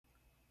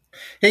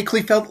Hey,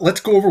 Kleefeld,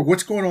 let's go over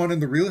what's going on in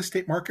the real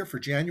estate market for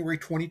January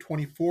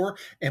 2024,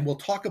 and we'll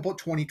talk about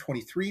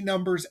 2023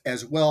 numbers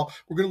as well.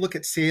 We're going to look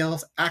at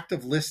sales,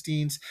 active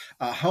listings,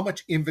 how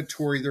much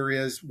inventory there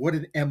is, what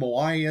an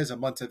MOI is, a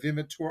month of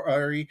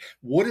inventory.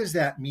 What does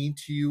that mean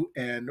to you,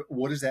 and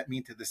what does that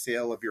mean to the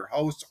sale of your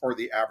house or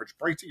the average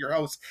price of your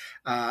house,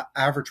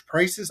 average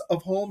prices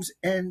of homes,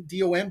 and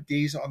DOM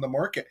days on the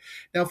market.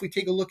 Now, if we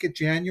take a look at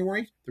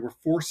January, there were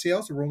 4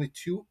 sales. There were only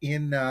 2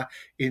 in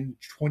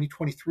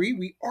 2023.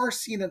 We are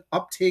seeing an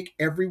uptake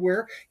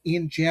everywhere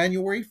in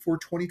January for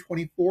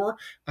 2024.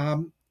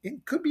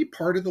 It could be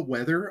part of the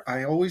weather.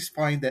 I always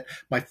find that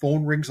my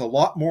phone rings a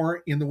lot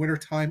more in the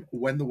wintertime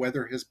when the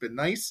weather has been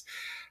nice.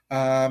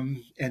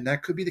 And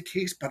that could be the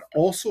case, but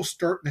also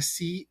starting to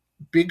see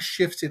big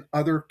shifts in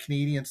other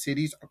Canadian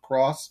cities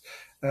across,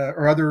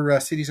 or other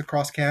cities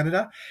across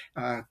Canada.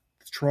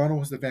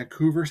 Toronto, the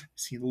Vancouver's,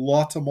 seen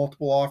lots of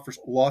multiple offers,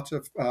 lots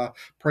of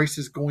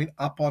prices going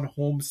up on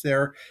homes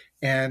there.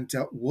 And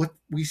what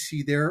we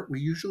see there, we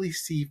usually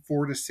see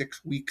 4 to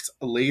 6 weeks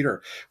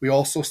later. We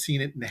also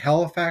seen it in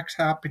Halifax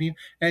happening,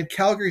 and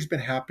Calgary's been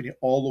happening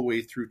all the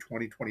way through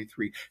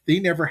 2023. They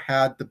never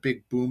had the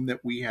big boom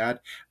that we had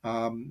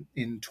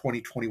in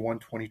 2021,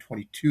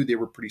 2022. They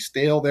were pretty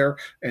stale there,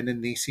 and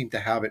then they seem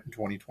to have it in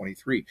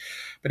 2023.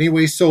 But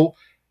anyway, so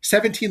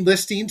 17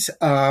 listings,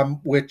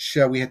 which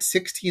we had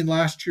 16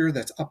 last year.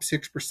 That's up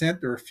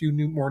 6%. There are a few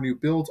more new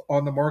builds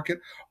on the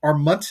market. Our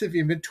months of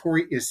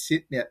inventory is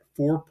sitting at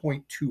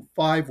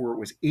 4.25, where it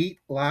was 8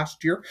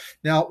 last year.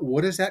 Now,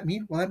 what does that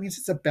mean? Well, that means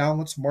it's a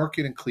balanced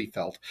market in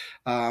Kleefeld.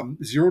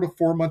 0 to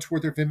 4 months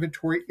worth of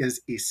inventory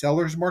is a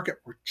seller's market.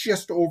 We're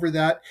just over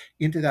that,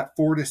 into that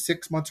 4 to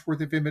 6 months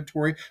worth of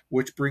inventory,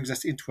 which brings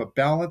us into a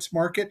balanced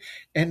market.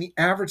 And the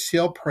average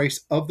sale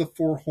price of the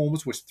 4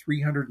 homes was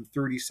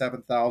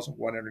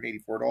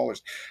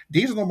 $337,184.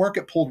 Days on the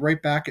market pulled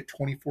right back at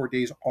 24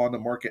 days on the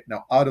market.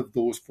 Now, out of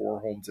those 4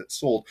 homes that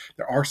sold,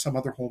 there are some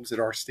other homes that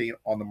are staying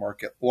on the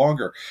market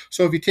longer.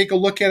 So if you take a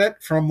look at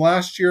it from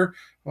last year,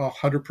 well,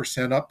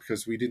 100% up,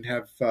 because we didn't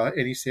have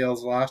any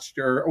sales last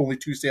year, only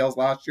 2 sales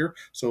last year.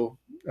 So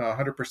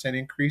 100%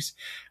 increase.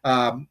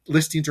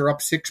 Listings are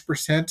up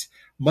 6%.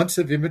 Months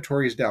of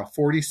inventory is down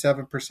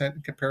 47%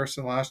 in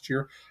comparison last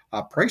year.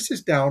 Price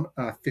is down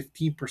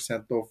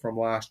 15% though from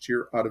last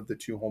year out of the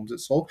 2 homes that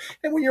sold.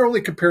 And when you're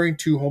only comparing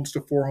 2 homes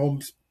to 4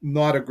 homes,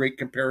 not a great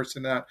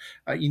comparison. That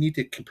you need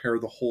to compare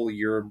the whole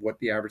year and what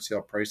the average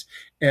sale price.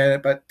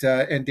 And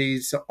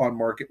days on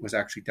market was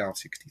actually down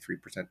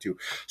 63% too.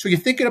 So you're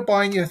thinking of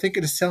buying, you're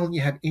thinking of selling, you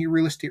have any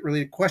real estate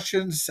related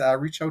questions,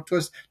 reach out to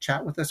us,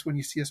 chat with us when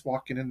you see us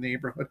walking in the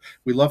neighborhood.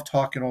 We love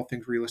talking all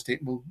things real estate,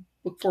 and we'll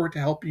look forward to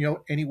helping you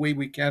out any way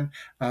we can.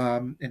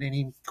 And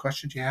any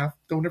questions you have,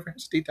 don't ever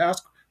hesitate to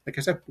ask. Like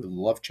I said, we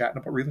love chatting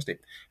about real estate.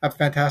 Have a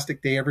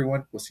fantastic day,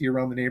 everyone. We'll see you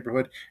around the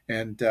neighborhood,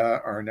 and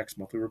our next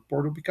monthly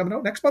report will be coming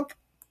out next month.